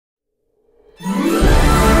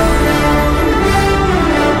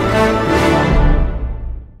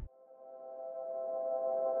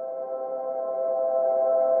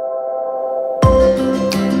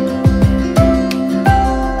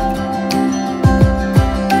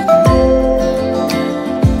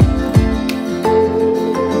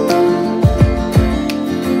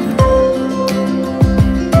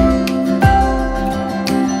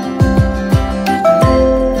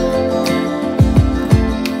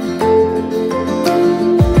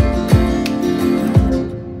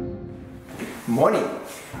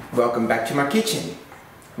Welcome back to my kitchen.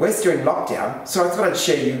 We're still in lockdown, so I thought I'd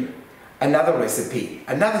show you another recipe,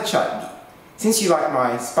 another chutney. Since you like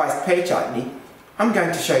my spiced pear chutney, I'm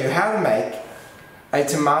going to show you how to make a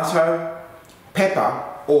tomato, pepper,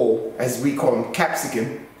 or as we call them,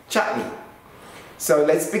 capsicum chutney. So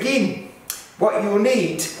let's begin. What you'll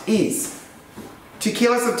need is 2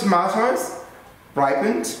 kilos of tomatoes,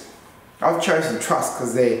 ripened. I've chosen Trust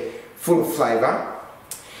because they're full of flavour.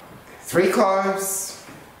 3 cloves,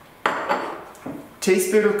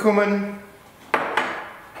 teaspoon of cumin,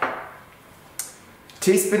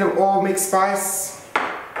 teaspoon of all mixed spice,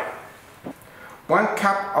 1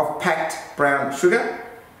 cup of packed brown sugar,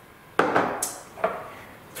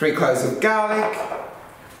 3 cloves of garlic,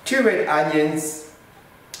 2 red onions,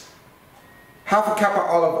 half a cup of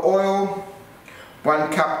olive oil,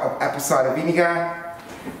 1 cup of apple cider vinegar,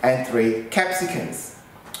 and 3 capsicums.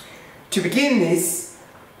 To begin this,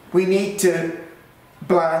 we need to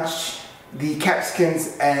blanch the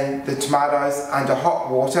capsicums and the tomatoes under hot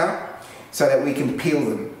water so that we can peel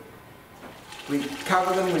them. We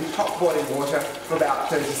cover them with hot boiling water for about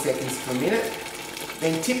 30 seconds to a minute.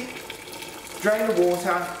 Then drain the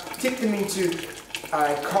water, tip them into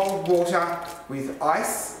cold water with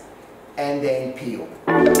ice, and then peel.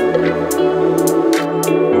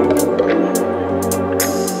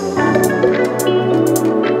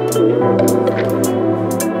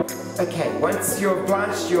 Okay, once you've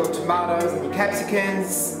blanched your tomatoes and your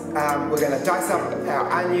capsicums, we're going to dice up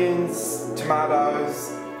our onions,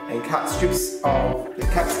 tomatoes, and cut strips of the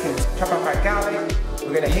capsicums. Chop up our garlic.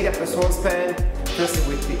 We're going to heat up the saucepan, firstly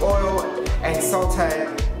with the oil, and saute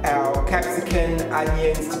our capsicum,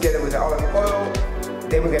 onions together with the olive oil.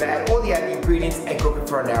 Then we're going to add all the other ingredients and cook it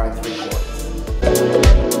for 1 hour and 3/4.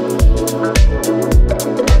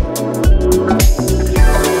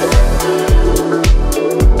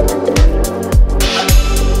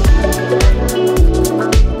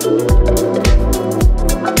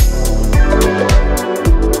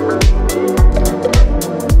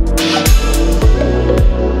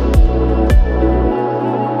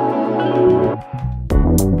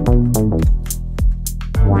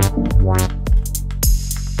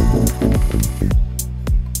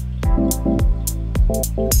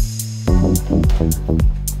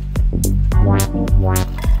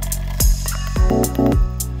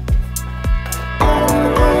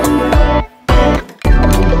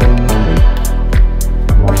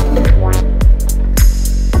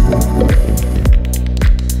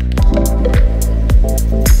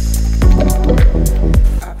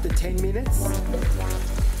 After 10 minutes,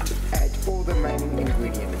 add all the remaining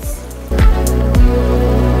ingredients.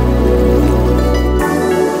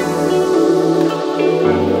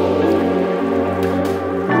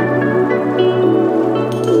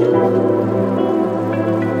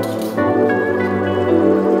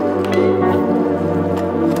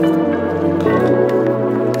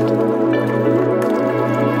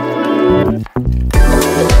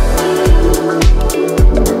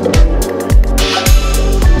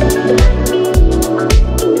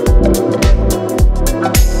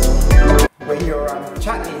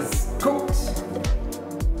 Chutney's cooked,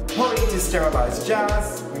 pour it into sterilised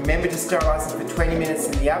jars. Remember to sterilise them for 20 minutes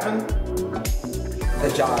in the oven. The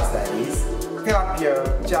jars, that is. Fill up your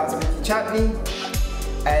jars with your chutney,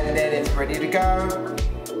 and then it's ready to go.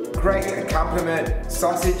 Great accompaniment,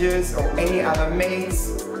 sausages or any other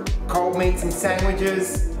meats, cold meats and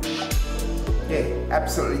sandwiches. Yeah,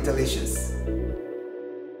 absolutely delicious.